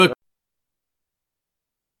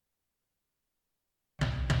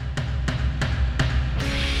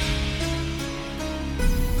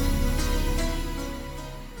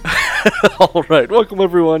All right, welcome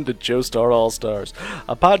everyone to Joestar All-Stars,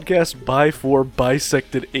 a podcast by for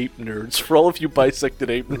bisected ape nerds. For all of you bisected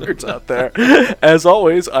ape nerds out there, as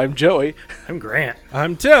always, I'm Joey. I'm Grant.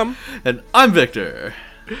 I'm Tim. And I'm Victor.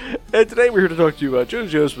 And today we're here to talk to you about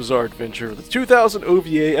JoJo's Bizarre Adventure, the 2000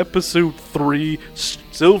 OVA Episode 3,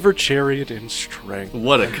 Silver Chariot and Strength.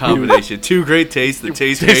 What a combination. Two great tastes that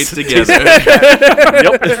taste great together.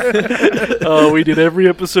 Yep. We did every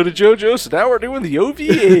episode of JoJo, so now we're doing the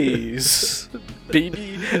OVAs.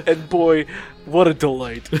 Baby, and boy, what a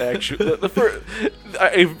delight, actually.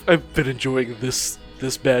 I've been enjoying this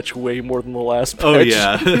batch way more than the last batch. Oh,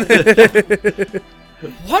 yeah.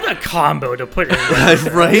 What a combo to put in.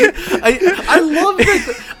 Right?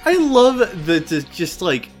 I love that just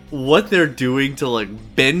like what they're doing to like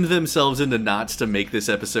bend themselves into knots to make this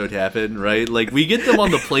episode happen, right? Like we get them on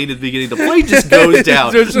the plane at the beginning. The plane just goes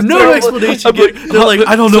down. No explanation. They're like,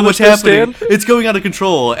 I don't know what's happening. It's going out of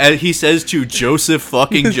control. And he says to Joseph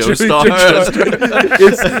fucking Joestar.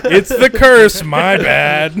 It's the curse. My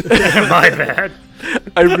bad. My bad.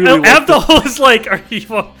 I really Abdul is like,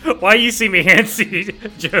 why you see me handsy,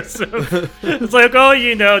 Joseph? It's like,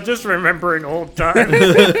 just remembering old times.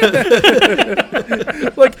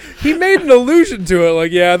 Like, he made an allusion to it,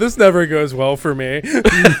 like, yeah, this never goes well for me. And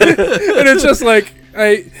it's just like,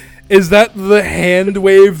 is that the hand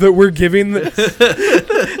wave that we're giving this?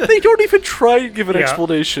 They don't even try to give an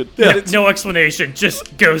explanation. Yeah. No explanation,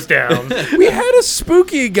 just goes down. We had a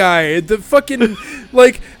spooky guy at the fucking,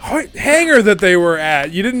 like, hangar that they were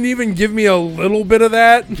at. You didn't even give me a little bit of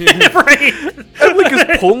that? Right. I'm like, is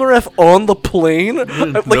Polnareff on the plane?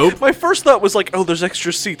 Nope. My first thought was like, oh, there's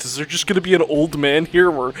extra seats. Is there just going to be an old man here?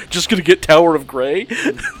 We're just going to get Tower of Grey?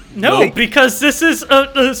 No, because this is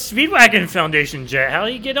a Speedwagon Foundation jet. How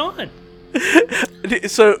do you get on?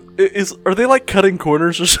 So, are they like cutting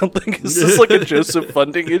corners or something? Is this like a Joseph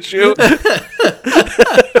funding issue? That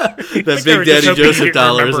Big Daddy Joseph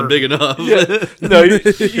dollar isn't big enough. Yeah. No,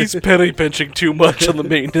 he's penny pinching too much on the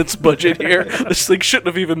maintenance budget here. This thing shouldn't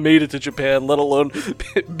have even made it to Japan, let alone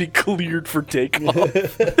be cleared for takeoff.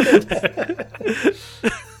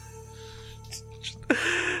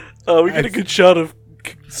 We get a good shot of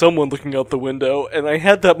someone looking out the window, and I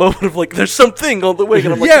had that moment of like, there's something on the wing,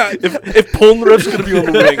 and I'm like, Yeah. if Polnareff's gonna be on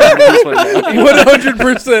the wing, I'm gonna lose my mind.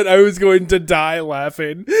 100% I was going to die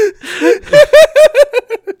laughing.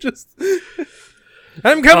 Just,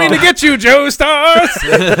 I'm coming to get you, Joestar!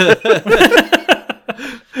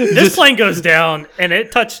 This plane goes down, and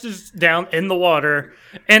it touches down in the water,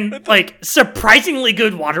 and like surprisingly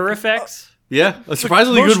good water effects. Yeah, a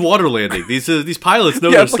surprisingly good water landing. These pilots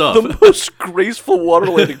know their stuff. The most graceful water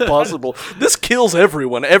landing possible. This kills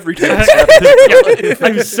everyone every time it's happening.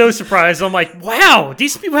 I'm so surprised. I'm like, wow,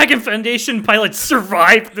 these Speedwagon Foundation pilots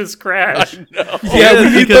survived this crash. Yeah, we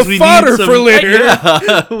need the fodder for later.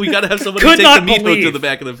 Yeah, we gotta have somebody take the meat hook to the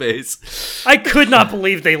back of the face. I could not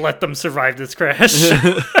believe they let them survive this crash.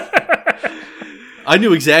 I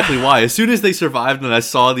knew exactly why. As soon as they survived and I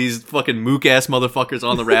saw these fucking mook-ass motherfuckers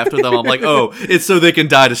on the raft with them, I'm like, oh, it's so they can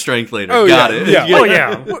die to strength later. Got it. Yeah. Oh,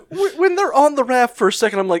 yeah. When they're on the raft for a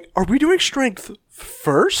second, I'm like, are we doing strength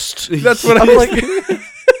first? That's what I'm like...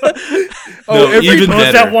 Even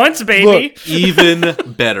better. At once, baby. Look, even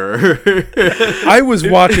better. I was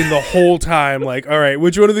watching the whole time, like, all right,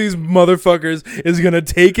 which one of these motherfuckers is gonna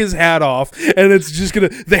take his hat off, and it's just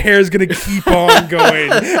the hair's gonna keep on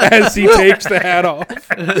going as he takes the hat off.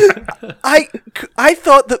 I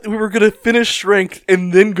thought that we were going to finish strength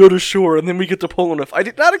and then go to shore, and then we get to Polnareff. I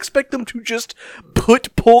did not expect them to just put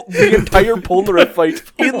the entire Polnareff fight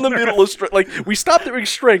in the middle of strength. Like, we stopped doing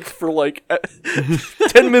strength for like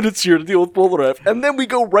 10 minutes here to deal with Polnareff, and then we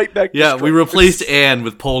go right back to strength. We replaced Anne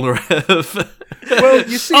with Polnareff. Well,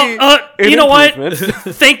 you see, you know what?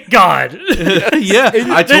 Thank God. Yeah,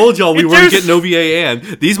 I told y'all we weren't getting OVA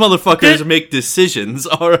Anne. These motherfuckers make decisions,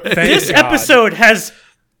 alright? This episode has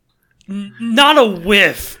not a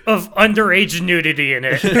whiff of underage nudity in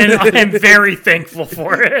it, and I am very thankful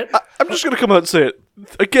for it. I'm just going to come out and say it.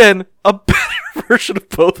 Again, a better version of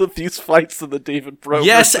both of these fights than the David Bro.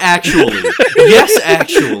 Yes, actually. Yes,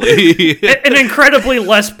 actually. An incredibly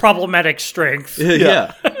less problematic strength.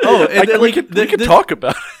 Yeah. Oh, and we could talk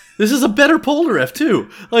about it. This is a better Polnareff, too.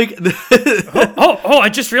 Like, I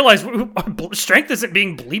just realized strength isn't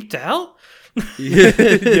being bleeped out.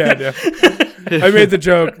 Yeah. I made the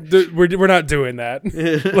joke. We're not doing that.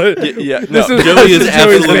 Joey is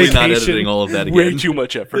absolutely not editing all of that again. Way too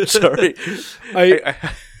much effort. Sorry.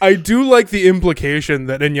 I do like the implication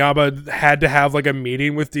that Inaba had to have like a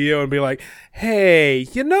meeting with Dio and be like, hey,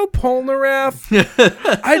 Polnareff,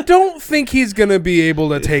 I don't think he's going to be able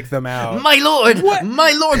to take them out. My lord,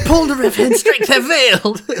 Polnareff and strength have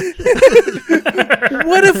failed.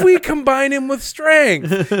 What if we combine him with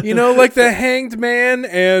strength? Like the Hanged Man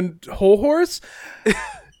and Whole Horse?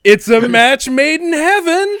 It's a match made in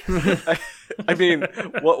heaven. I mean,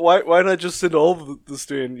 why not just send all the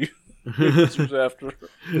stand users after?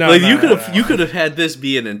 You could have had this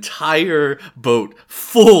be an entire boat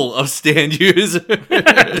full of stand users.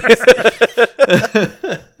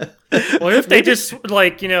 What if they just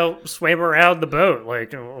swam around the boat?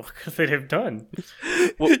 Like, what could they have done?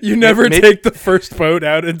 Well, you never take the first boat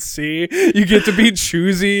out at sea. You get to be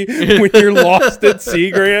choosy when you're lost at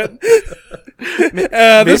sea, Grant.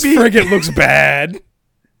 This frigate looks bad.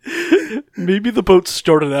 Maybe the boat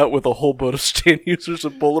started out with a whole boat of stand users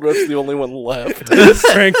and Polnareff's the only one left.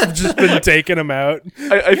 Strength has just been taking them out.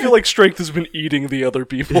 I feel like Strength has been eating the other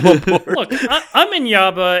people on board. Look, I'm in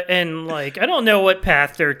Yaba, and I don't know what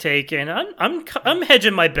path they're taking. I'm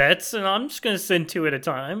hedging my bets, and I'm just gonna send 2 at a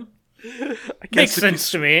time. Makes sense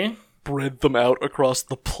to me. Spread them out across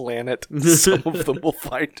the planet. Some of them will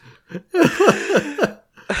fight.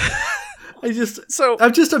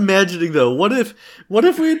 I'm just imagining though. What if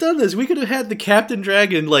we had done this? We could have had the Captain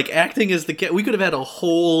Dragon acting as we could have had a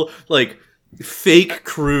whole fake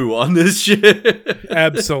crew on this ship.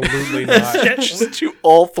 Absolutely not. Just do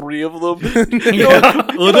all 3 of them.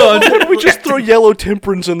 Hold on. Why don't we just throw Yellow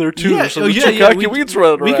Temperance in there too? So the Kakuins running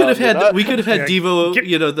around. We could have had Devo,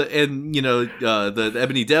 the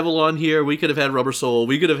Ebony Devil on here. We could have had Rubber Soul.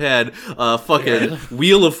 We could have had fucking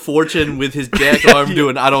Wheel of Fortune with his jack arm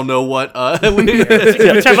doing I don't know what.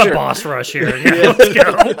 Let's have a boss rush here. Let's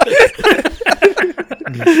go.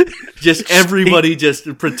 Just everybody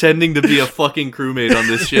just pretending to be a fucking crewmate on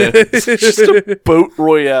this ship. It's just a boat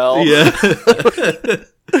royale. Yeah.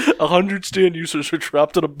 100 stand users are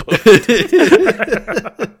trapped in a boat.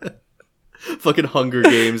 Fucking Hunger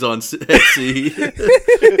Games at sea.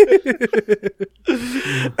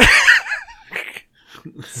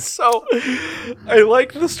 So, I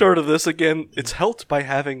like the start of this. Again, it's helped by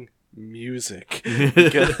having music.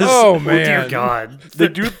 Oh, man. Oh, dear God. They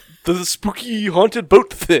do the spooky haunted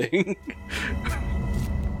boat thing.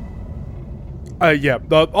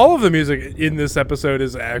 All of the music in this episode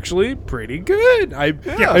is actually pretty good. I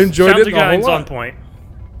enjoyed it a whole lot. On point.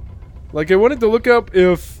 I wanted to look up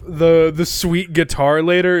if the sweet guitar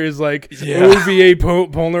later is OVA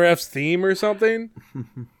Polnareff's theme or something.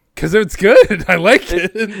 Because it's good. I like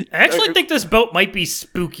it. I actually think this boat might be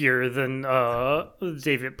spookier than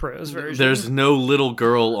David Pro's version. There's no little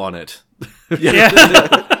girl on it.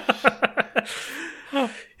 Yeah.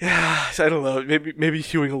 Yeah, I don't know. Maybe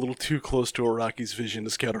hewing a little too close to Araki's vision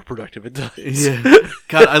is counterproductive at times. Yeah.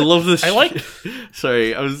 God, I love this.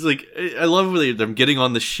 Sorry, I love when them getting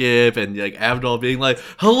on the ship and Abdul being like,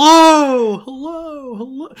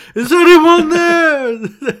 "Hello, is anyone there?"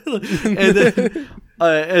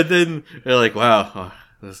 and then they're like, "Wow,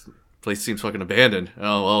 this place seems fucking abandoned."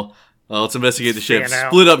 Oh well. Well, let's investigate the ship.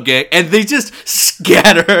 Split up, gang, and they just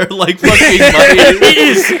scatter like fucking money. It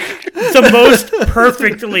is the most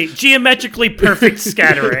geometrically perfect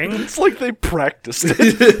scattering. It's like they practiced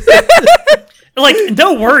it.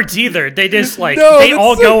 No words either. They just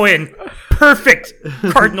go in perfect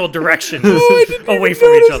cardinal directions away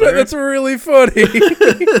from each other. That's really funny.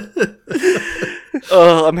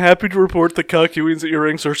 I'm happy to report the Kakuin's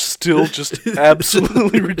earrings are still just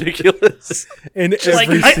absolutely ridiculous. In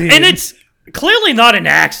every scene. And it's clearly not an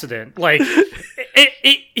accident.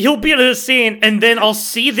 He'll be in a scene, and then I'll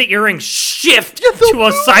see the earrings shift to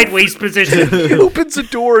a sideways position. He opens a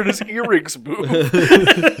door and his earrings move.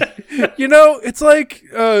 It's like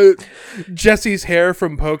Jesse's hair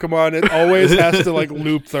from Pokemon. It always has to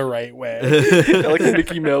loop the right way. Like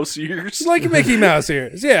Mickey Mouse ears. Like Mickey Mouse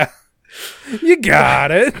ears, yeah. You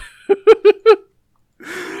got it.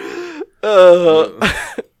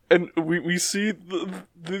 And we see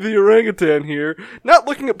the orangutan here, not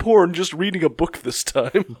looking at porn, just reading a book this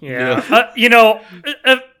time. Yeah.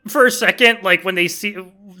 For a second, when they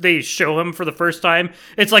show him for the first time,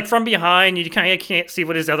 it's from behind, you kind of can't see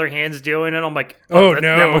what his other hand's doing, and I'm like, no.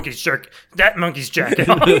 That monkey's jacking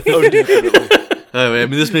off. Oh, definitely. I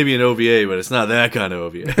mean, this may be an OVA, but it's not that kind of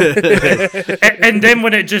OVA. and then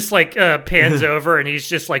when it just pans over and he's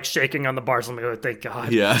just shaking on the bars, I'm like, oh, thank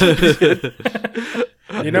God. Yeah.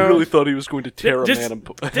 I really thought he was going to tear a man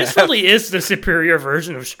apart. This really is the superior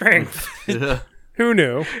version of strength. Yeah. Who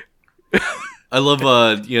knew? I love,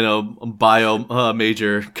 bio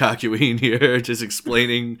major Kakyoin here, just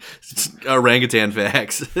explaining orangutan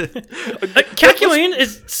facts. Kakyoin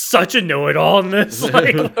is such a know-it-all in this.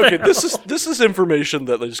 Like, Okay, this is information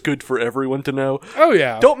that is good for everyone to know. Oh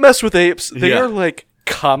yeah. Don't mess with apes. They are like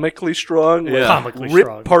comically strong. Yeah. Comically rip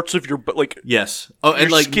strong. parts of your like Yes. Oh, your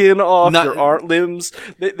and like skin off, not- your arm limbs.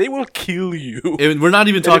 They will kill you. And we're not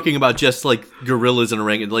even talking about just like gorillas and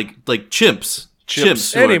orangutans, like chimps.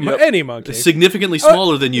 Chimps who are Any monkey. significantly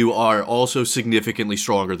smaller than you are also significantly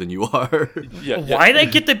stronger than you are. Yeah. Why they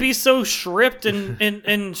get to be so stripped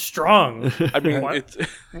and strong? I mean, Why- it's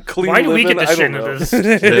clean Why do we living, get the I shit don't into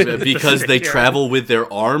know. this? Because they Yeah. travel with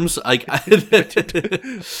their arms.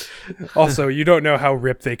 Also, you don't know how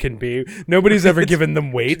ripped they can be. Nobody's ever given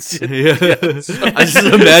them weights. Yeah. I just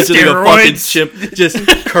imagining a fucking Steroids. chimp just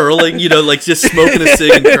curling, like just smoking a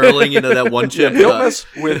cig and curling, that one chimp. Don't mess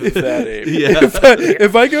with that ape. Yeah.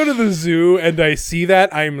 If I go to the zoo and I see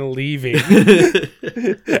that, I'm leaving.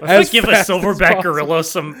 Let's give a fast as silverback possible. gorilla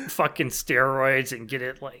some fucking steroids and get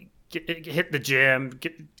it like hit the gym,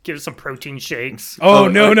 give it some protein shakes. Oh,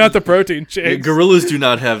 no, not the protein shakes. Gorillas do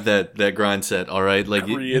not have that grind set, all right? Like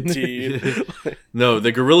Creatine. no,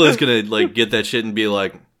 the gorilla is gonna like get that shit and be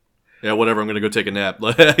like, yeah, whatever. I'm gonna go take a nap.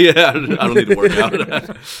 Yeah, I don't need to work out.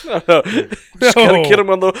 Just gotta get him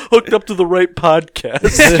hooked up to the right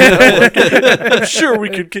podcast. I'm sure we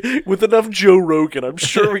could get, with enough Joe Rogan. I'm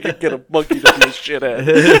sure we could get a monkey to be a shithead.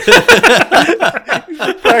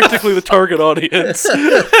 Practically the target audience.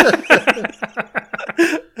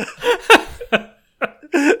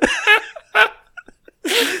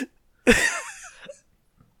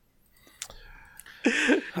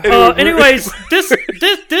 Anyways,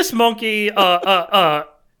 this monkey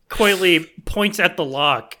coyly points at the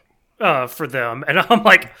lock for them, and I'm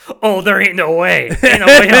like, oh, there ain't no way. Ain't no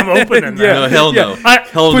way I'm opening that. No, hell no.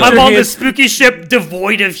 Hell no. I'm on this spooky ship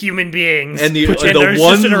devoid of human beings. And the there's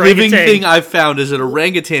one just an living orangutan. thing I've found is an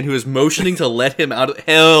orangutan who is motioning to let him out.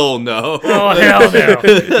 Hell no. Oh, hell no.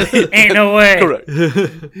 Ain't no way. Correct.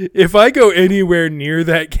 If I go anywhere near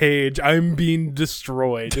that cage, I'm being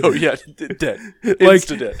destroyed. Oh yeah, dead. Like-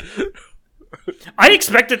 Insta dead. I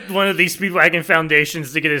expected one of these Speedwagon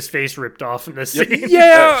Foundations to get his face ripped off in this scene.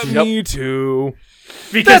 Yeah, Yep. me too.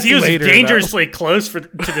 Because That's he was later, dangerously close to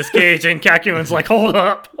this cage, and Kakuin's like, hold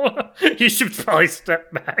up. You should probably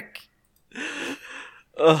step back.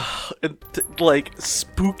 And like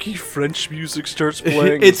spooky French music starts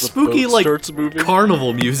playing. It's as the spooky boat like starts moving.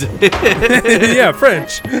 carnival music. Yeah,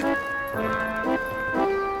 French.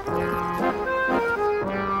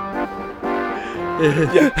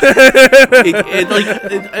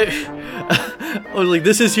 Like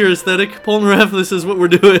this is your aesthetic, Polnareff. This is what we're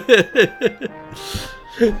doing.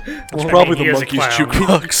 It's probably he the is a monkey's clown.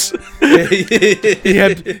 jukebox. He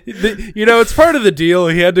had, it's part of the deal.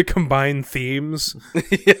 He had to combine themes.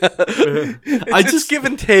 It's just give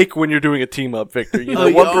and take when you're doing a team up, Victor. You know,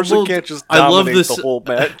 yeah, one person well, can't just I love dominate this- the whole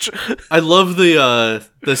match. I love the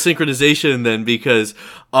synchronization then because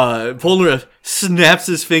Polnareff snaps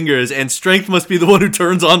his fingers and Strength must be the one who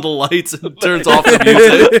turns on the lights and turns off the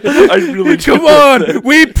music. I really Come on,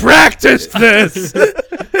 we practiced this.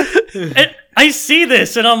 And I see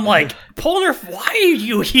this, and I'm like, Polnareff, why are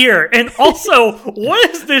you here? And also, what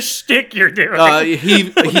is this shtick you're doing?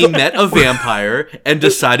 He met a vampire and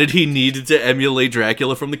decided he needed to emulate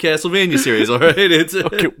Dracula from the Castlevania series. All right,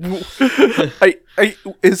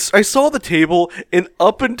 it's I saw the table, and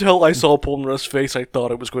up until I saw Polnareff's face, I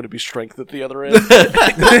thought it was going to be Strength at the other end.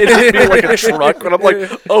 It just being like a truck, and I'm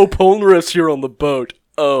like, oh, Polnareff's here on the boat.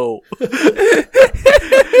 Oh.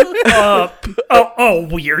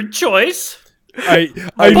 Weird choice. I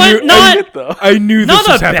But knew, not- I knew this not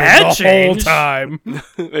was a happening bad the whole change. time.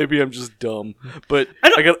 Maybe I'm just dumb. But I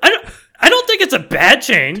don't think it's a bad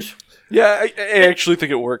change. yeah, I actually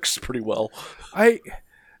think it works pretty well.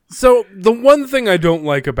 So the one thing I don't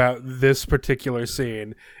like about this particular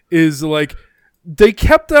scene is like they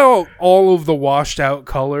kept out all of the washed out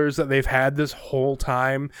colors that they've had this whole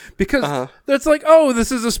time because it's like, oh,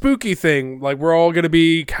 this is a spooky thing. Like we're all going to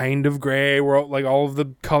be kind of gray. We're all of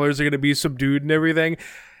the colors are going to be subdued and everything.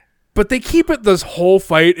 But they keep it this whole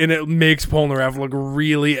fight, and it makes Polnareff look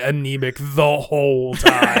really anemic the whole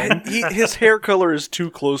time. His hair color is too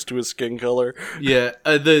close to his skin color. yeah.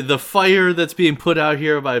 The fire that's being put out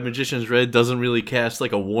here by Magician's Red doesn't really cast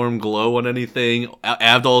like a warm glow on anything.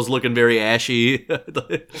 Abdal's looking very ashy. Yeah,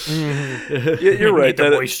 you're right. Need to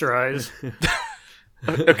That- moisturize.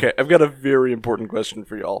 okay, I've got a very important question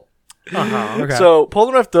for y'all. Okay. So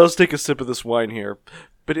Polnareff does take a sip of this wine here,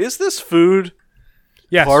 but is this food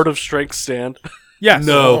Yes. part of Strength's stand? Yes.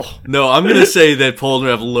 No, I'm gonna say that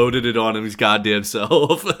Polnareff loaded it on his goddamn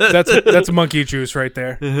self. That's monkey juice right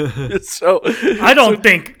there. So I don't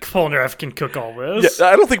think Polnareff can cook all this. yeah,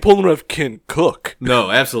 I don't think Polnareff can cook.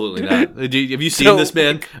 No, absolutely not. Have you seen this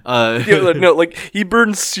man? Yeah, no, like he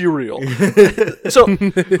burns cereal. So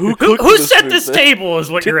who cooked Who this set food this then? table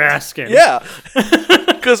is what you're asking. Yeah,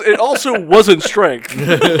 because it also wasn't strength.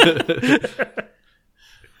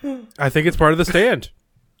 I think it's part of the stand.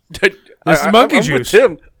 This is monkey I'm juice. With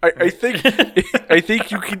Tim. I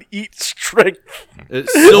think you can eat strength.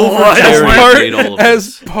 Silver Chariot made all of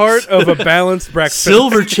As this. part of a balanced breakfast.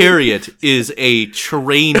 Silver Chariot is a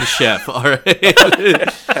trained chef. All right.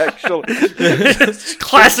 Actually,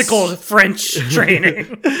 Classical French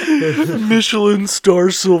training. Michelin star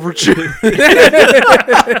silver chair.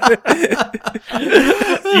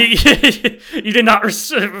 You did not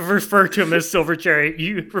refer to him as Silver Cherry.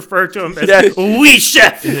 You refer to him as Yes. Oui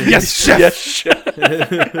Chef. Yes, chef. Yes, chef.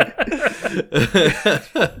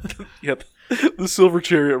 Yep. The Silver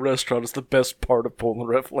Chariot restaurant is the best part of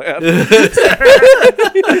Polnareff land.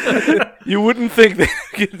 You wouldn't think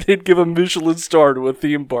they'd give a Michelin star to a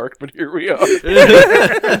theme park, but here we are.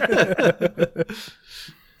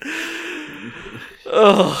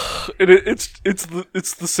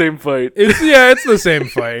 It's the same fight. It's the same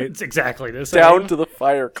fight. It's exactly the same. Down to the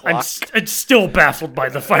fire clock. I'm still baffled by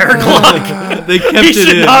the fire clock. They kept He it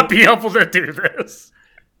should in. not be able to do this.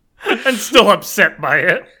 I'm still upset by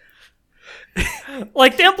it.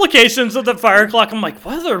 Like, the implications of the fire clock, I'm like,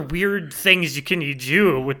 what other weird things can you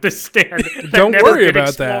do with this stand that Don't never worry get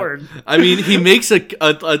about that. explored? I mean, he makes a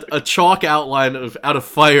chalk outline out of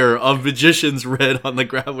fire of magician's red on the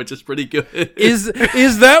ground, which is pretty good. Is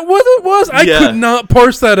that what it was? I Yeah. could not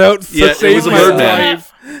parse that out to Yeah, it save was a my Birdman.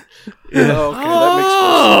 life. Okay, that makes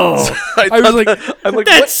more sense. I was like, I'm like,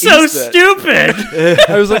 That's what so is that? stupid.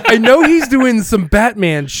 I was like, I know he's doing some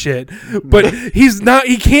Batman shit, but he's not.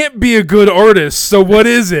 He can't be a good artist. So what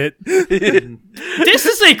is it? This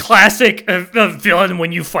is a classic villain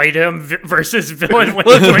when you fight him versus villain when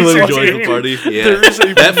he When joins he your joins team. the party. Yeah. There is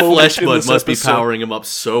a That moment flesh in bud this must be episode- powering him up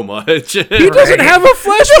so much. He doesn't have a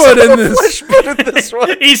flesh bud in this. Flesh bud in this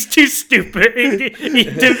one. He's too stupid.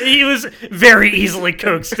 He was very easily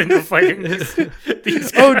coaxed into fighting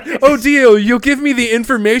these guys. Oh, Dio, you'll give me the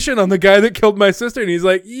information on the guy that killed my sister, and he's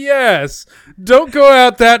like, yes. Don't go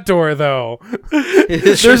out that door though.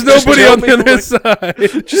 There's nobody tell on me the who other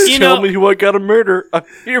side. Just You tell know- me who I gotta murder. I'm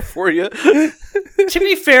here for you. To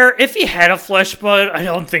be fair, if he had a flesh bud, I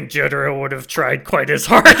don't think Jotaro would have tried quite as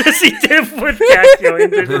hard as he did with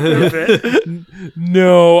Kakyoin to remove it.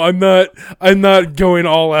 No, I'm not going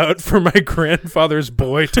all out for my grandfather's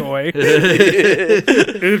boy toy.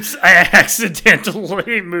 Oops, I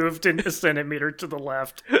accidentally moved a centimeter to the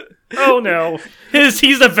left. Oh no.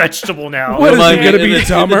 He's a vegetable now. What is Remind he gonna me, be in the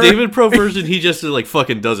dumber? David Pro version, he just like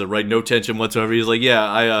fucking does it, right? No tension whatsoever. He's like,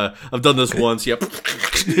 yeah, I've done this once. Yep.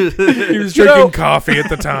 He was drinking coffee at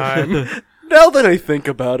the time. Now that I think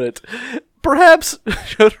about it, perhaps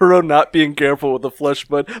Jotaro not being careful with the flesh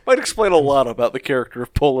bud might explain a lot about the character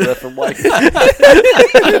of Polnareff and why.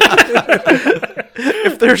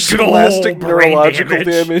 If there's some Good ol' lasting brain neurological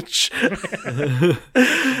damage.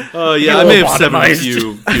 Oh yeah, I may have severed a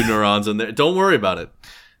lobotomized. few neurons in there. Don't worry about it.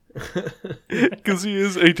 Because he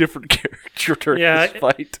is a different character during this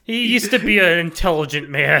fight. He used to be an intelligent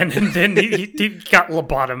man, and then he got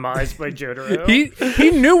lobotomized by Jotaro.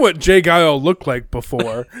 He knew what Jay Guile looked like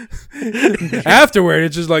before. Afterward,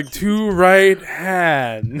 it's just like two right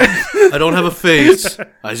hands. I don't have a face.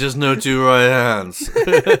 I just know two right hands.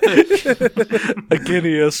 Again,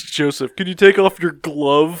 he asks Joseph, "Can you take off your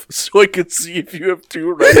glove so I can see if you have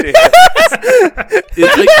two right hands?"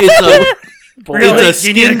 Really? It's a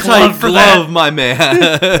You need a skin glove tight for glove, that? my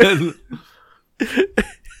man.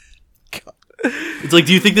 It's like,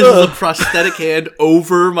 do you think this is a prosthetic hand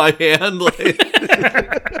over my hand? Like,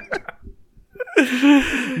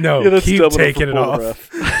 No, Yeah, that's keep dumb enough taking for it off.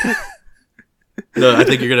 Polnareff. no, I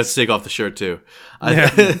think you're gonna take off the shirt too. Yeah,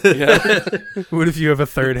 What if you have a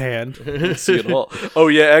third hand? see it all. Oh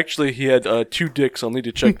yeah, actually, he had two dicks. I'll need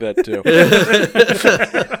to check that too.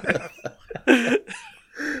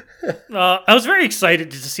 I was very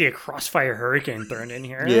excited to see a Crossfire Hurricane thrown in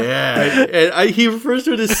here. Yeah, and he refers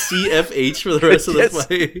to it as CFH for the rest of the Yes.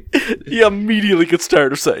 play. He immediately gets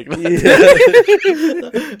tired of saying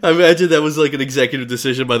that. I imagine that was like an executive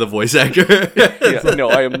decision by the voice actor. Yeah, no,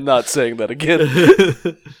 I am not saying that again.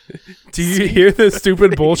 Do you hear this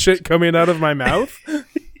stupid bullshit coming out of my mouth?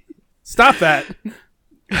 Stop that.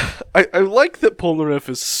 I like that Polnareff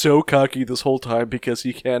is so cocky this whole time because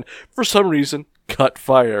he can, for some reason, cut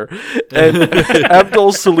fire. And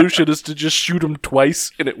Abdul's solution is to just shoot him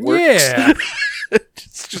twice, and it works. Yeah.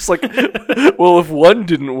 It's just like, well, if one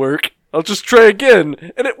didn't work, I'll just try again,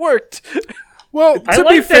 and it worked. Well, I to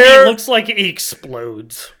like be that fair, he looks like he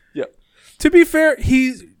explodes. Yeah. to be fair,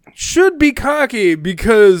 he should be cocky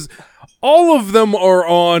because all of them are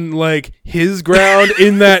on like his ground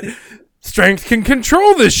in that Strength can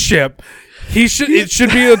control this ship. It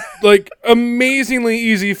should be a like amazingly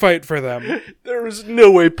easy fight for them. There is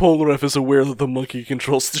no way Polnareff is aware that the monkey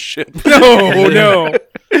controls the ship. No.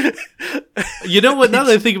 You know what? Now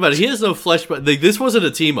that I think about it, he has no flesh. But this wasn't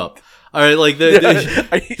a team up. All right, like they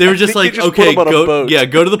were just like, just okay, put him on a go, boat. yeah,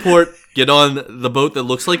 go to the port, get on the boat that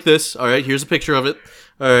looks like this. All right, here's a picture of it.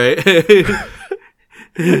 All right.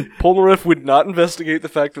 Polnareff would not investigate the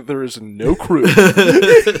fact that there is no crew.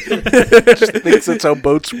 Just thinks that's how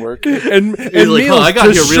boats work. And He's like, meals I got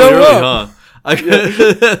here just really show early,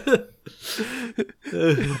 up.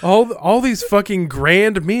 All these fucking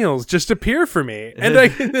grand meals just appear for me, and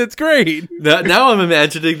it's great. Now I'm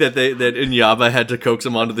imagining that Inaba had to coax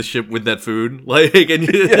him onto the ship with that food, and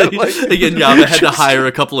Inaba had to hire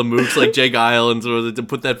a couple of mooks like Jake Islands or to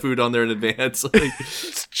put that food on there in advance.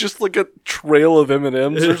 It's just like a trail of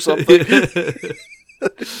M&Ms or something.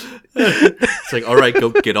 It's like, all right, go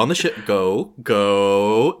get on the ship. Go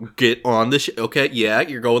get on the ship. Okay, yeah,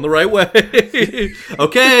 you're going the right way.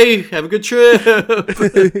 Okay, have a good trip.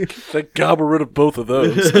 Thank God we're rid of both of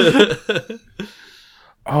those.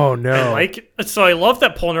 Oh no! I love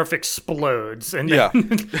that Polnareff explodes, and then, Yeah.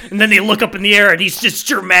 and then they look up in the air, and he's just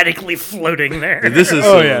dramatically floating there. This is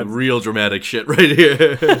real dramatic shit right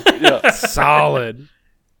here. Yeah. Solid.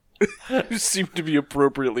 You seem to be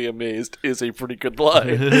appropriately amazed is a pretty good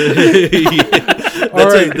line. That's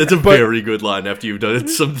a very good line after you've done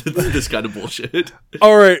this kind of bullshit.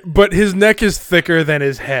 All right, but his neck is thicker than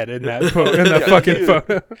his head in that fucking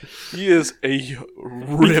photo. He is a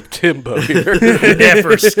ripped himbo here.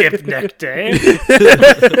 Never skip neck day.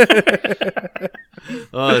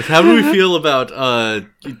 How do we feel about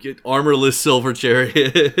armorless Silver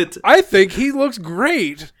Chariot? I think he looks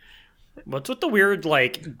great. What's with the weird,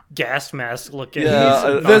 like, gas mask looking?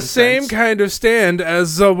 Yeah, The same kind of stand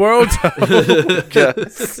as the world.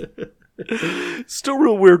 Yes. Still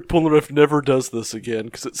real weird Polnareff never does this again,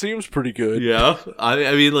 because it seems pretty good. Yeah, I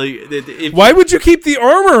mean, like, Why would you keep the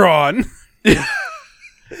armor on?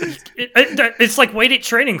 It's like weighted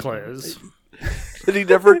training clothes. And he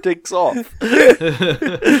never takes off.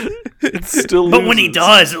 It's still But when he loses.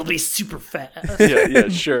 does, it'll be super fast. Yeah,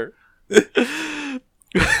 sure.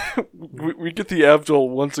 we get the Abdul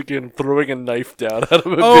once again throwing a knife down at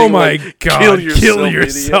him. And Oh being my like, god! Kill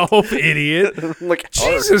yourself, idiot! idiot. I'm like,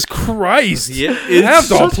 Jesus Christ! Yeah, it's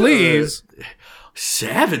Abdul, such a please.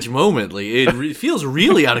 savage moment. Like, it feels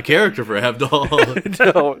really out of character for Abdul.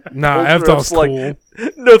 no, Nah, Polnareff's Abdul's cool.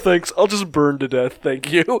 No thanks, I'll just burn to death,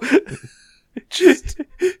 thank you. Just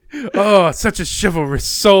Oh, such a chivalrous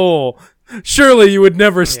soul. Surely you would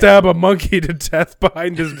never stab a monkey to death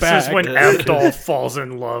behind his back. This is when Abdul falls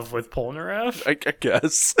in love with Polnareff. I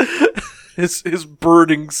guess his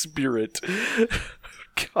burning spirit.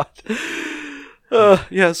 God.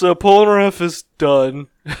 Yeah, so Polnareff is done,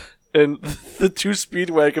 and the two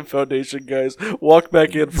Speedwagon Foundation guys walk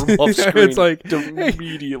back in from off screen It's like, to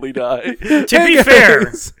immediately die. To be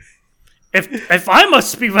fair, if I'm a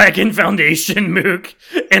Speedwagon Foundation mook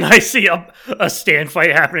and I see a stand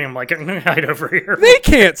fight happening, I'm like, I'm gonna hide over here. they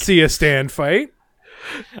can't see a stand fight.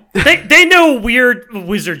 They know weird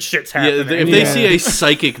wizard shit's Yeah, happening. if they see a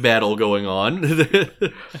psychic battle going on,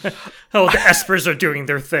 Oh, the Espers are doing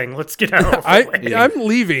their thing. Let's get out of the way. I'm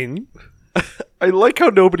leaving. I like how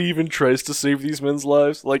nobody even tries to save these men's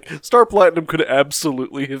lives. Like, Star Platinum could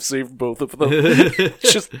absolutely have saved both of them.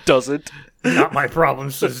 Just doesn't. Not my problem,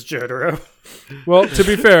 says Jotaro. Well, to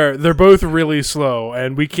be fair, they're both really slow,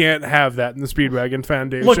 and we can't have that in the Speedwagon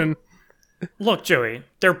Foundation. Look, Joey,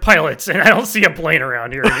 they're pilots, and I don't see a plane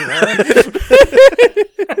around here anymore.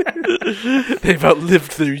 They've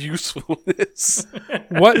outlived their usefulness.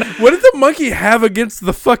 What did the monkey have against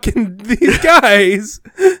the fucking these guys?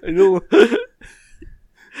 I don't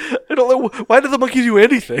know. Why did the monkey do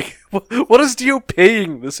anything? What is Dio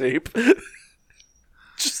paying this ape?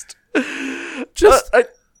 Just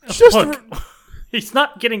Look, he's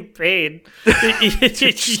not getting paid.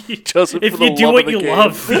 does it If for the you do love what of the you game.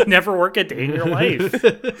 love, you never work a day in your life.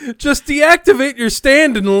 just deactivate your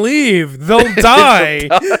stand and leave. They'll die.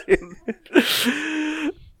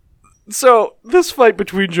 So this fight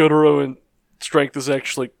between Jotaro and Strength is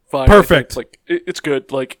actually fine. Perfect. Like it's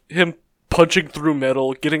good. Like him punching through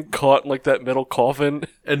metal, getting caught in like that metal coffin.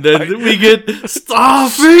 And then we get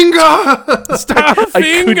Starfinger!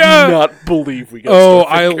 I could not believe we got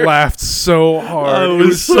I Starfinger. laughed so hard. Oh, it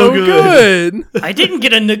was so good. I didn't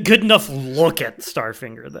get a good enough look at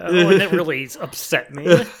Starfinger though, and it really upset me.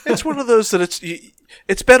 It's one of those that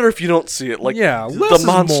it's better if you don't see it. Like less the is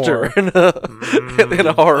monster more. in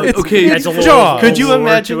a horror. Okay, Adds a little Jaws. Could you lore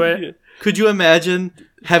imagine? to it. Could you imagine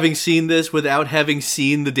having seen this without having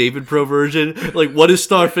seen the David Pro version? Like, what is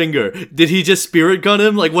Starfinger? Did he just spirit gun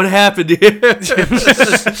him? Like, what happened here?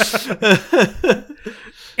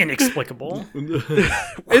 Inexplicable.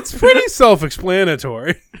 It's pretty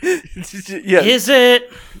self-explanatory. Yeah, Is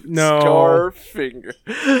it? No. Starfinger.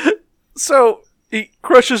 So he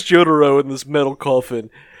crushes Jotaro in this metal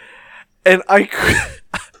coffin, and I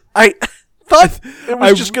thought it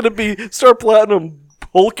was just going to be Star Platinum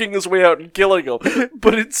hulking his way out and killing him,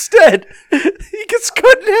 but instead he gets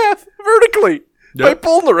cut in half vertically by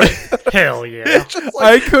Polnareff. Hell yeah.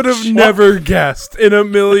 I could have never guessed in a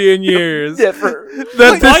million years Never.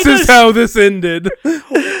 that why this is does- how this ended.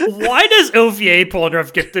 Why does OVA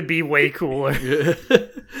Polnareff get to be way cooler?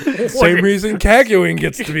 Same reason Kaguin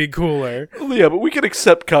gets to be cooler. Yeah, but we can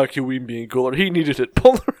accept Kakyoin being cooler. He needed it.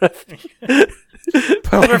 Polnareff.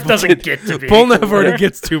 Polnareff doesn't get to be Polnareff cooler. already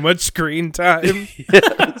gets too much screen time.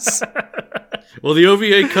 Yes. Well, the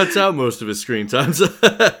OVA cuts out most of his screen times.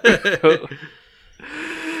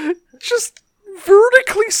 Just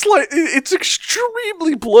vertically it's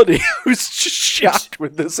extremely bloody. I was just shocked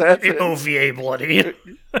when this happened. OVA bloody.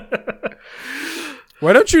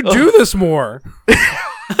 Why don't you do this more?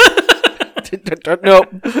 No,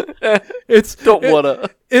 It's don't wanna.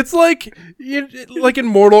 It's like like in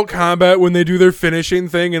Mortal Kombat when they do their finishing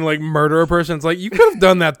thing and like murder a person. It's like you could have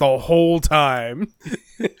done that the whole time.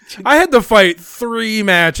 I had to fight 3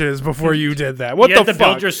 matches before you did that. What You the have to fuck?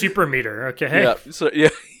 build your super meter, okay? Yeah, so yeah,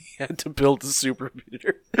 he had to build a super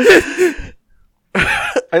meter.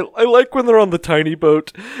 I like when they're on the tiny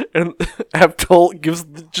boat and Abdul gives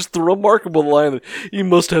just the remarkable line that he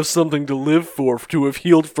must have something to live for to have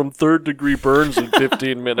healed from 3rd-degree burns in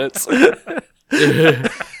 15 minutes.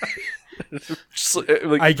 Just,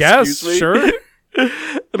 like, I guess, excuse me? sure. And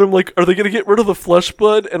I'm like, are they going to get rid of the flesh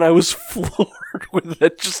blood? And I was floored with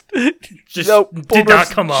that. Just no, did not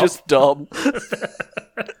come up. Just dumb.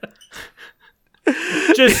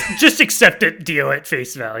 Just accept it, deal it,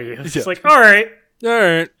 face value. It's Yeah. like, all right. All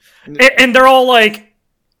right. And they're all like,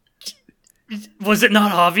 was it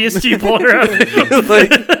not obvious to you, Polnareff?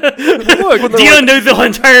 Like, Look, Dio knew the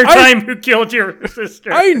entire time who killed your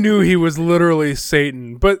sister. I knew he was literally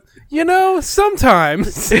Satan, but you know,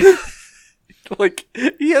 sometimes like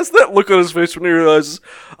he has that look on his face when he realizes,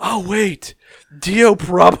 oh wait, Dio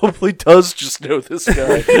probably does just know this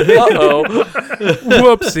guy. Uh-oh.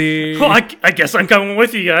 whoopsie. Well, I guess I'm coming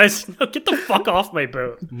with you guys. No, get the fuck off my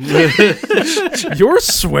boat. You're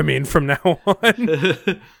swimming from now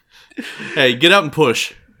on. Hey, get out and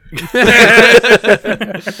push.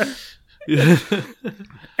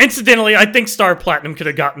 Incidentally, I think Star Platinum could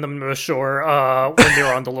have gotten them to the shore when they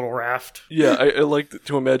were on the little raft. Yeah, I like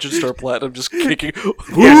to imagine Star Platinum just kicking. As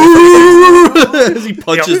he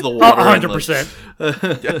punches the water.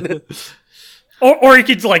 100%. Or he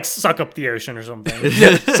could like suck up the ocean or something.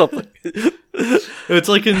 Yeah, something. It's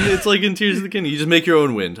like in Tears of the Kingdom. You just make your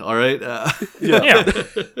own wind. All right. Yeah.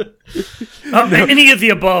 Any of the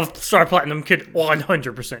above, Star Platinum could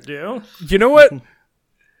 100% do. You know what?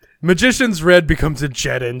 Magician's Red becomes a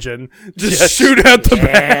jet engine. Just shoot out the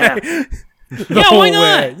back. Yeah. The whole why not?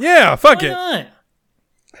 way. Yeah, fuck Why it. not?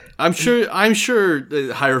 I'm sure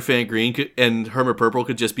Hierophant Green and Hermit Purple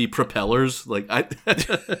could just be propellers. Like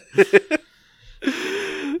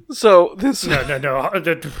So this. No.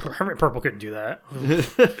 The Hermit Purple couldn't do that.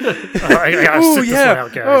 I gotta Oh sit this one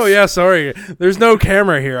out, guys. Oh yeah, sorry. There's no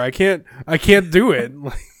camera here. I can't do it.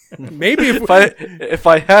 Maybe If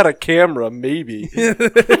I had a camera, maybe.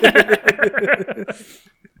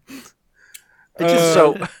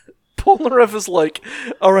 So Polnareff is like,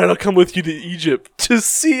 all right, I'll come with you to Egypt to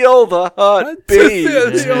see all the hot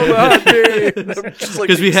babes.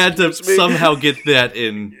 because we had to somehow get that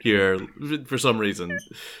in here for some reason.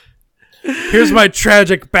 Here's my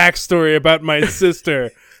tragic backstory about my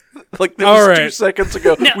sister. Like that All was right. 2 seconds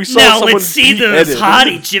ago. We saw Now someone let's see beheaded. those hot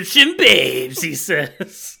Egyptian babes, he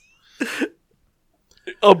says.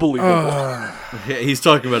 Unbelievable. Yeah, he's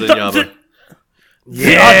talking about Inyaba.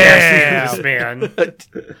 Yeah, this man.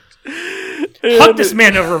 Huck this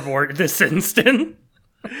man overboard this instant.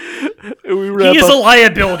 We wrap He is up. a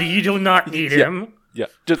liability. You do not need him. Yeah,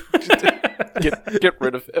 just get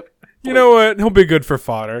rid of him. You know what? He'll be good for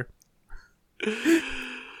fodder.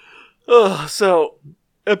 So,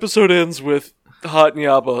 episode ends with Hot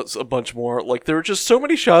Nyaba a bunch more. Like, there are just so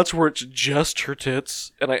many shots where it's just her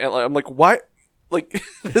tits, and I'm like, why? Like,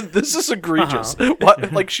 this is egregious. Why?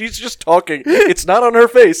 Like, she's just talking. It's not on her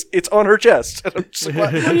face. It's on her chest. And I'm just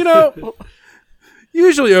like, Well, you know,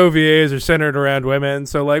 usually OVAs are centered around women,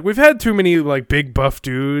 so like we've had too many like big buff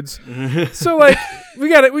dudes. So like we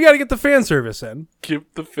got to get the fan service in. give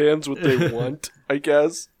the fans what they want, I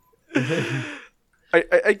guess.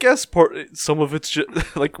 I guess some of it's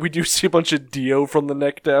just like we do see a bunch of Dio from the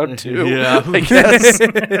neck down too. Yeah. I guess.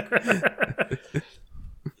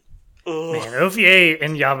 Man, OVA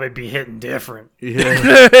and Yaba be hitting different.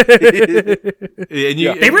 Yeah. And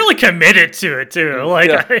They really committed to it too. Like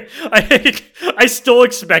Yeah. I still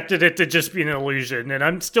expected it to just be an illusion, and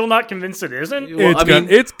I'm still not convinced it isn't. Well, I mean,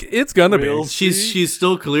 it's gonna Real be. she's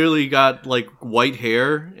still clearly got like white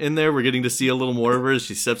hair in there. We're getting to see a little more of her as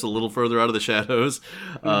she steps a little further out of the shadows.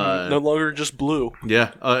 No longer just blue.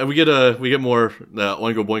 Yeah, and we get more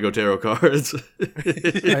Oingo Boingo tarot cards.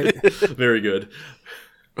 Very good.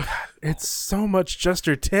 It's so much just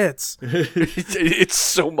her tits. It's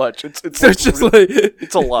so much. It's It's just like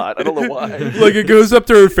it's a lot. I don't know why. like it goes up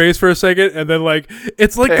to her face for a second, and then like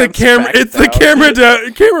it's like the Pants camera. back It's the down. camera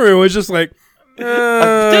down. Cameraman was just like.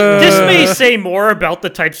 This may say more about the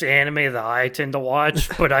types of anime that I tend to watch,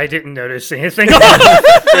 but I didn't notice anything.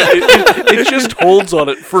 It just holds on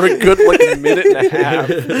it for a good like minute and a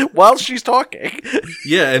half while she's talking.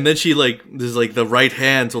 Yeah, and then she there's the right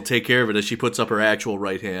hand will take care of it as she puts up her actual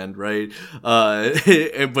right hand, right? But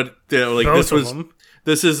Both of them.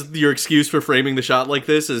 this is your excuse for framing the shot like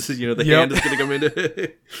this. Is the hand is going to come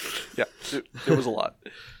into. Yeah, it was a lot.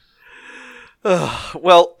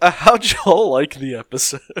 Well, how'd y'all like the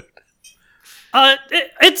episode?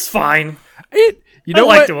 It's fine. You know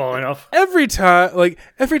I liked what? it well enough. Every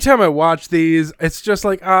time I watch these, it's just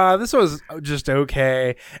like, this was just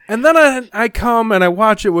okay. And then I come and I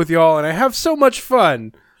watch it with y'all, and I have so much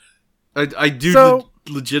fun. I do So-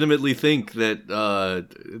 legitimately think that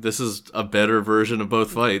this is a better version of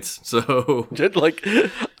both fights. So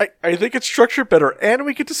I think it's structured better, and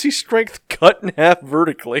we get to see Strength cut in half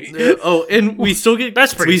vertically. and we still get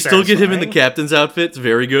That's pretty get him in the satisfying. captain's outfit. It's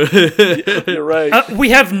very good. You're right. We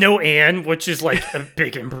have no Anne, which is like a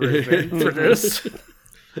big improvement for this.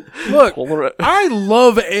 Look, Polar- I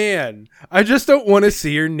love Anne. I just don't want to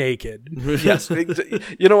see her naked. Yes,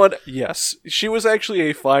 you know what? Yes, she was actually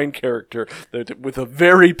a fine character with a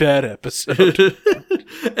very bad episode.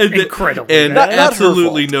 Incredible. And Not her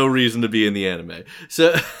absolutely fault. no reason to be in the anime.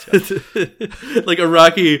 So, like,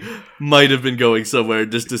 Araki might have been going somewhere,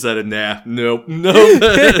 just decided, nope.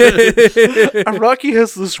 Araki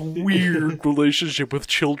has this weird relationship with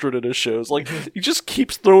children in his shows. Like, he just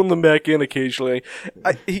keeps throwing them back in occasionally.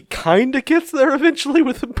 He kind of gets there eventually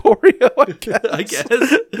with Emporio, I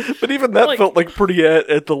guess. But even that felt like pretty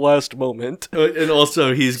at the last moment. And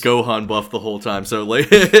also, he's Gohan buff the whole time, so, like...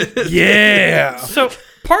 Yeah. So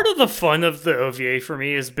part of the fun of the OVA for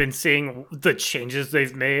me has been seeing the changes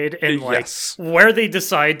they've made and like Yes. where they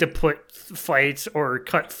decide to put fights or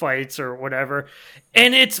cut fights or whatever.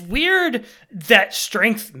 And it's weird that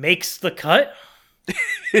Strength makes the cut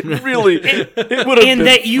It really, it would have and been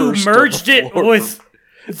that you first on merged the it floor. with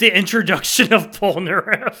the introduction of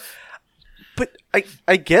Polnareff. But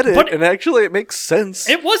I get it, But- and actually it makes sense.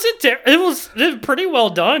 It wasn't. It was pretty well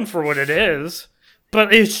done for what it is,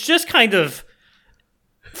 but it's just kind of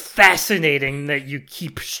fascinating that you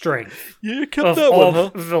keep Strength You kept of that all one,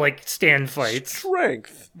 huh? the like stand fights.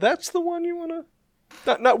 Strength. That's the one you want to...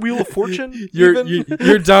 Not Wheel of Fortune? You're even?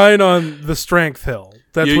 you're dying on the strength hill.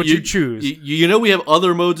 That's what you choose. You know, we have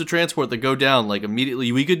other modes of transport that go down, like,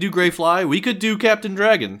 immediately. We could do Grey Fly. We could do Captain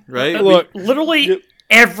Dragon, right? Look, Literally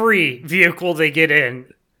every vehicle they get in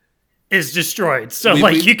is destroyed. So We-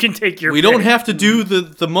 like we- you can take your. We don't pick. have to do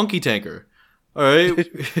the monkey tanker. All right,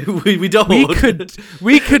 we don't.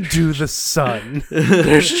 we could do the sun.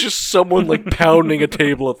 There's just someone like pounding a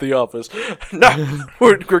table at the office. No,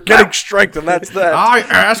 we're getting Strength, and that's that. I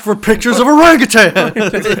asked for pictures of orangutan.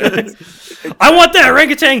 I want that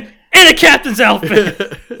orangutan in a captain's outfit.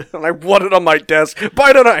 And I want it on my desk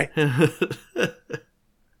by tonight.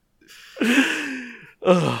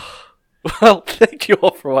 Well, thank you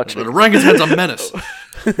all for watching. But orangutan's a menace.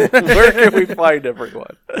 Where can we find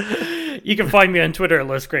everyone? You can find me on Twitter at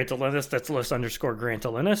ListGrantAlinus. That's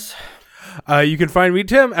List_GrantAlinus. You can find me,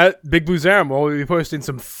 Tim, at Big Blue Zaram, where we'll be posting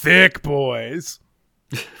some thick boys.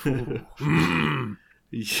 You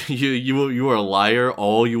are a liar.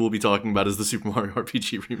 All you will be talking about is the Super Mario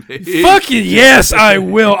RPG remake. Fucking yes, I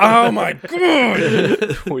will. Oh my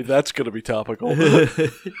god. Boy, that's going to be topical.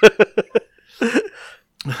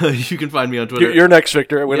 You can find me on Twitter. You're next,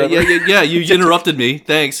 Victor. Whatever. Yeah. You interrupted me.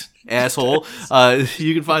 Thanks, asshole.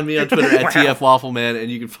 You can find me on Twitter at TF Waffleman,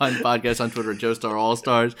 and you can find the podcast on Twitter at Joestar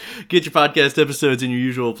All-Stars. Get your podcast episodes in your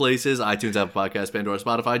usual places: iTunes, Apple Podcasts, Pandora,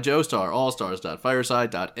 Spotify, Joestar,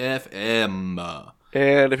 allstars.fireside.fm.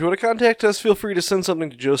 And if you want to contact us, feel free to send something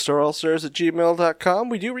to joestarallstars@gmail.com.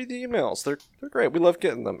 We do read the emails. They're great. We love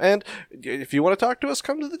getting them. And if you want to talk to us,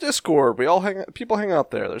 come to the Discord. People hang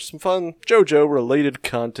out there. There's some fun JoJo-related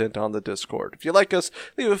content on the Discord. If you like us,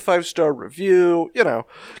 leave a 5-star review.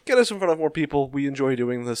 Get us in front of more people. We enjoy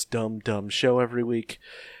doing this dumb show every week.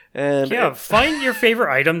 And find your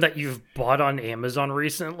favorite item that you've bought on Amazon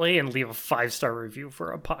recently and leave a 5-star review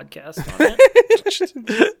for a podcast on it.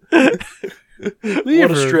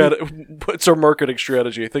 What's our marketing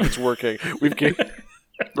strategy? I think it's working. We've right.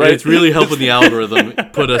 Yeah, it's really helping the algorithm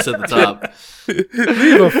put us at the top.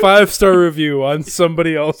 Leave a 5-star review on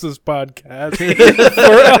somebody else's podcast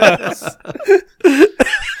for us.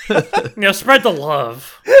 Spread the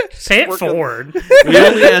love. Pay it forward. We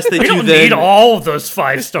only ask that we don't need all of those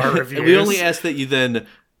 5-star reviews. We only ask that you then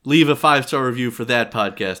leave a 5-star review for that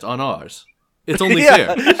podcast on ours. It's only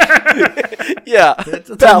fair. Yeah,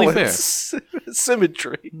 it's balance. only fair.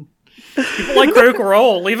 Symmetry. People like Critical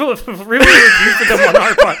Role. Leave a review for them on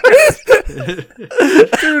our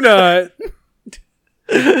podcast. Do not.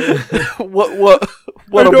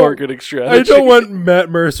 What a marketing strategy. I don't want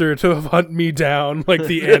Matt Mercer to hunt me down like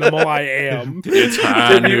the animal I am. It's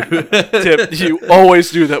time. Tim, you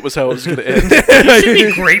always knew that was how it was going to end. You should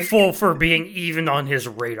be grateful for being even on his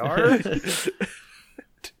radar.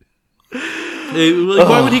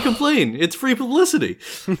 Why would he complain? It's free publicity.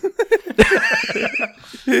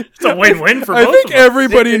 It's a win-win for both I think of us.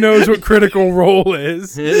 everybody knows what Critical Role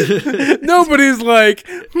is. Nobody's like,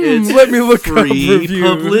 let me look up free reviews.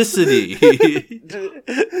 publicity.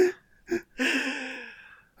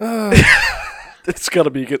 It's got to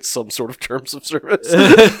be against some sort of terms of service.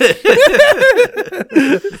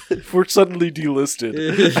 If we're suddenly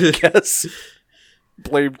delisted, I guess.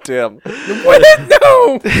 Blame Tim.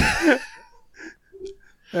 No!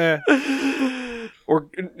 Or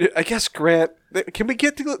I guess Grant. Can we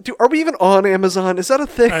get to? Are we even on Amazon? Is that a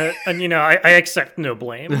thing? I accept no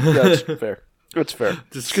blame. That's fair. It's fair.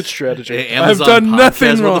 It's good strategy. Amazon I've done podcast.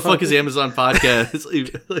 nothing wrong. What the fuck is Amazon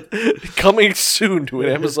Podcast? Coming soon to an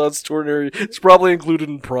Amazon store near you. It's probably included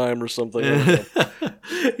in Prime or something. I don't know.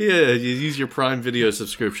 Yeah, you use your Prime Video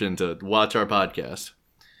subscription to watch our podcast.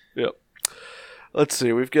 Yep. Let's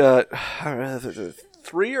see. We've got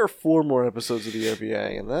 3 or 4 more episodes of the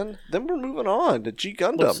OVA, and then we're moving on to G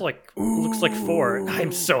Gundam. Looks like 4.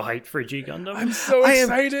 I'm so hyped for G Gundam. I'm so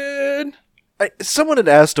excited. Someone had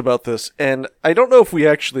asked about this, and I don't know if we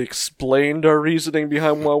actually explained our reasoning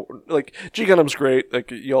behind why. Like, G Gundam's great.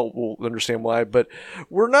 Like, y'all will understand why, but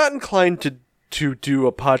we're not inclined to do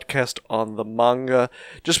a podcast on the manga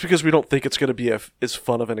just because we don't think it's going to be as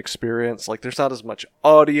fun of an experience. Like, there's not as much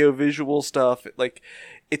audio visual stuff. Like,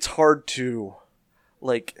 it's hard to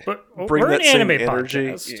bring that same energy.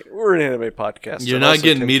 Podcast. We're an anime podcast. You're not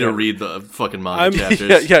getting me to read the fucking manga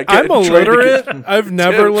chapters. I'm illiterate. I've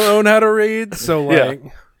never known how to read, so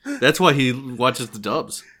that's why he watches the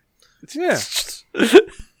dubs. Yeah.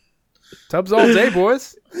 Dubs all day,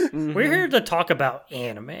 boys. We're here to talk about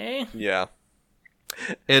anime. Yeah.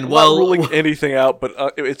 And I'm while not ruling anything out, but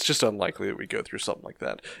it's just unlikely that we go through something like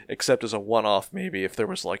that, except as a one-off, maybe if there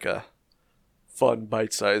was like a fun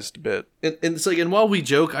bite-sized bit. And it's like, and while we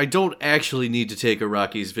joke, I don't actually need to take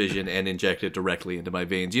Araki's vision and inject it directly into my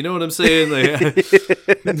veins. You know what I'm saying? Like,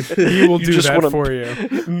 He will do just that wanna for you.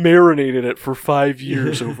 Marinate in it for 5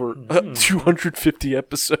 years over 250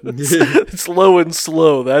 episodes. It's low and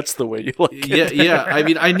slow. That's the way you like it. yeah. I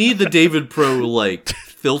mean, I need the David Pro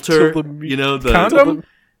filter. Condom?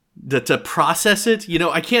 To process it.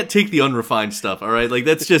 I can't take the unrefined stuff. All right, like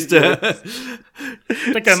that's just. I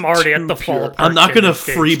think I'm already at the fall apart. I'm not going to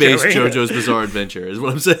stage, freebase Joey. JoJo's Bizarre Adventure. Is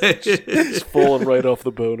what I'm saying. It's falling right off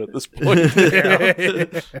the bone at this point.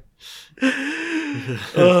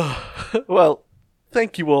 Well,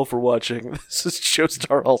 thank you all for watching. This is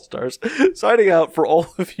Joestar All-Stars, signing out for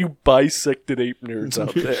all of you bisected ape nerds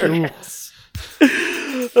out there. Yes.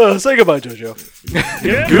 Say goodbye, JoJo.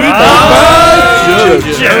 Goodbye,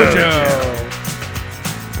 JoJo.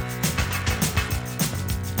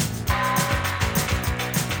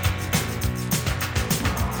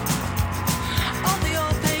 All the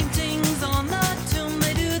old paintings on the tomb,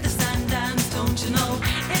 they do the sun dance, don't you know?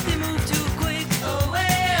 If they move too quick,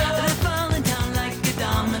 they're falling down like a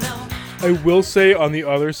domino. I will say on the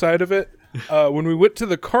other side of it, when we went to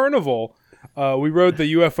the carnival, we rode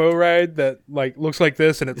the UFO ride that looks like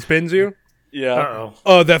this and it spins you. Yeah. Uh-oh.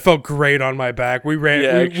 Oh, that felt great on my back. We ran.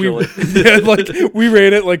 Yeah, we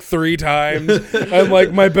ran it like 3 times, and like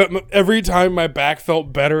every time my back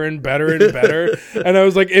felt better and better and better. And I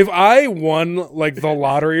was like, if I won like the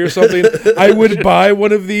lottery or something, I would buy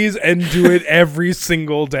one of these and do it every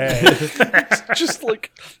single day. Just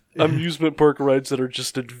like amusement park rides that are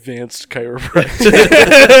just advanced chiropractic.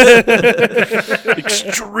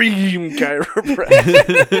 Extreme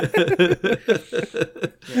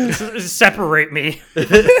chiropractic. Separate me.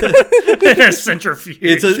 In a centrifuge.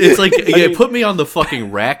 It's like, put me on the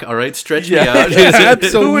fucking rack, all right? Stretch me out.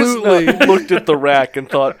 Absolutely. Who has not looked at the rack and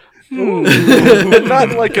thought, but not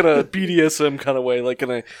like in a BDSM kind of way, like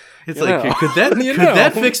in a. It's like, could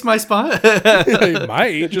that fix my spine? It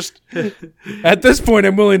might. Just at this point,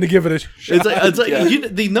 I'm willing to give it a shot. It's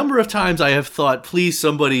like the number of times I have thought, please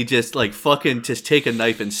somebody just like fucking just take a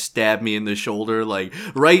knife and stab me in the shoulder, like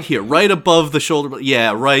right here, right above the shoulder.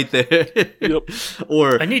 Yeah, right there. Yep.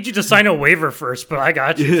 Or I need you to sign a waiver first, but I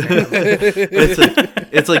got you.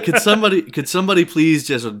 it's like could somebody please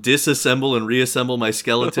just disassemble and reassemble my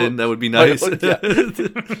skeleton? That would be nice.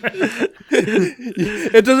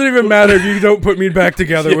 It doesn't even matter if you don't put me back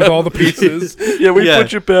together with all the pieces. Yeah, we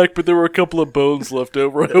put you back, but there were a couple of bones left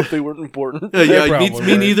over. I hope they weren't important.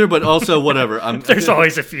 Me neither, but also whatever. There's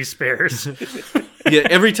always a few spares. Yeah,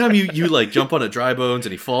 every time you like jump on a dry bones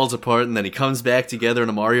and he falls apart and then he comes back together in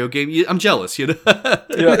a Mario game, I'm jealous, you know?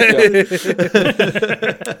 Yeah.